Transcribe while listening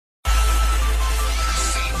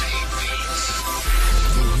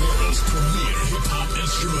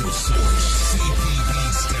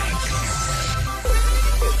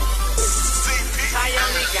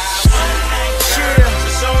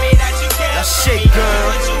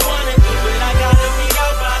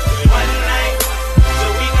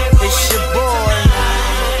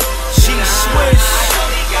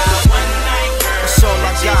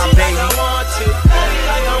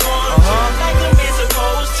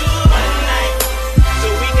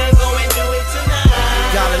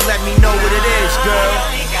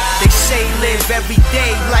every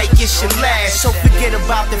day like it's your last. So forget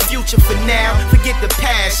about the future for now, forget the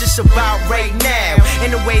past, it's about right now.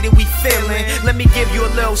 And the way that we feeling, let me give you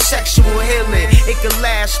a little sexual healing. It can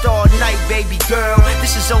last all night, baby girl.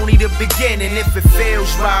 This is only the beginning. If it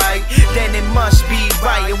feels right, then it must be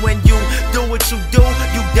right. And when you do what you do,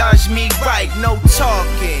 you does me right. No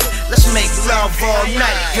talking, let's make love all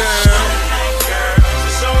night, girl.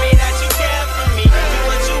 Show me that you care for me. Do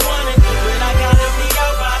what you wanna do, but I gotta be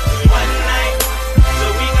out by 3 one night, so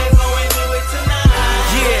we can go and do it tonight.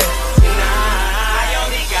 Yeah, tonight. I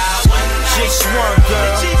only got one night, just one,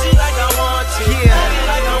 girl. Treat you like I want to, yeah, love you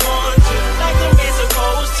like I want to, like the way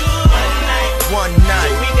supposed to. One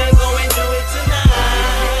night, so we can go and do it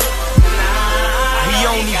tonight. We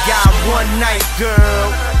only got one night, girl,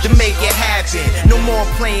 to make it happen. No more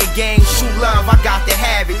playing games, true love, I got to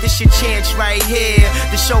have it. This your chance right here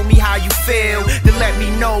to show me how you feel, to let me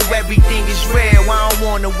know everything is real. I don't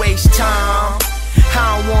wanna waste time,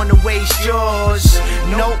 I don't wanna waste yours,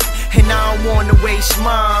 nope, and I don't wanna waste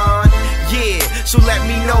mine. Yeah, so let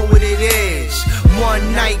me know what it is.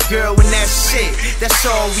 One night, girl, and that's it. That's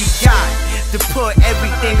all we got to put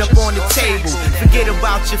everything up on the table. Forget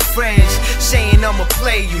about your friends saying I'ma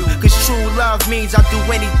play you, cause true love means I'll do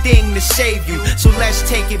anything to save you. So let's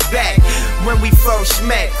take it back when we first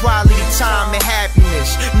met. Quality time and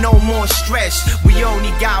happiness, no more stress. We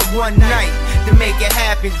only got one night to make it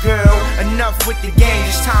happen, girl. Enough with the games,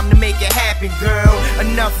 it's time to make it happen, girl.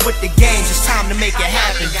 Enough with the games, it's time to make it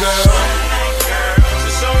happen, girl. So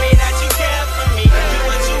show me that you care for me. Do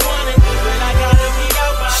what you wanna do, but I gotta be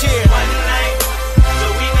out by one night, so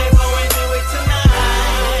we can go and do it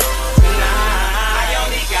tonight. Tonight, I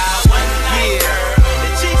only got one night, to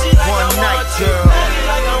treat you like I want to, love you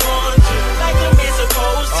like I want to, like the way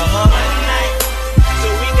supposed to. One night, so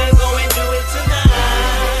we can go and do it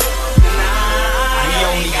tonight. Tonight, we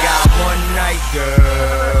only got one night,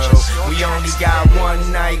 girl. We only got one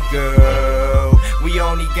night, girl. We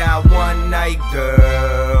only got one night,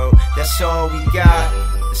 girl. That's all we got.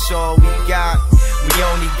 That's all we got. We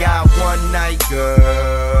only got one night,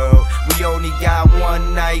 girl. We only got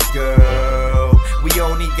one night, girl. We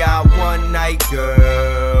only got one night,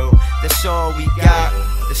 girl. That's all we got.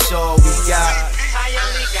 That's all we got. I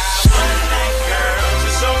only got one night, girl. So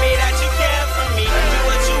show me that you care for me. Do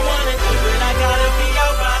what you wanna do, but I gotta be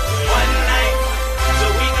out by 3 one night, so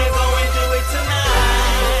we can go and do it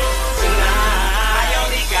tonight. Tonight, I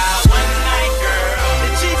only got one night, girl, to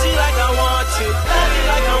treat you like I want to, love you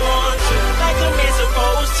like I want to, like the way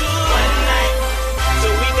supposed to. One night, so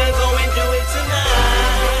we can go and do it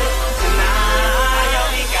tonight. Tonight, I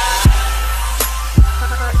only got.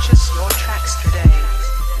 Purchase your tracks today.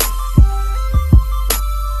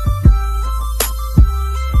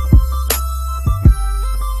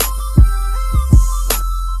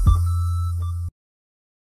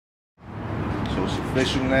 So it's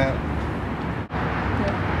official now?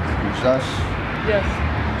 Yeah. It's us? Yes.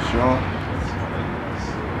 Sure?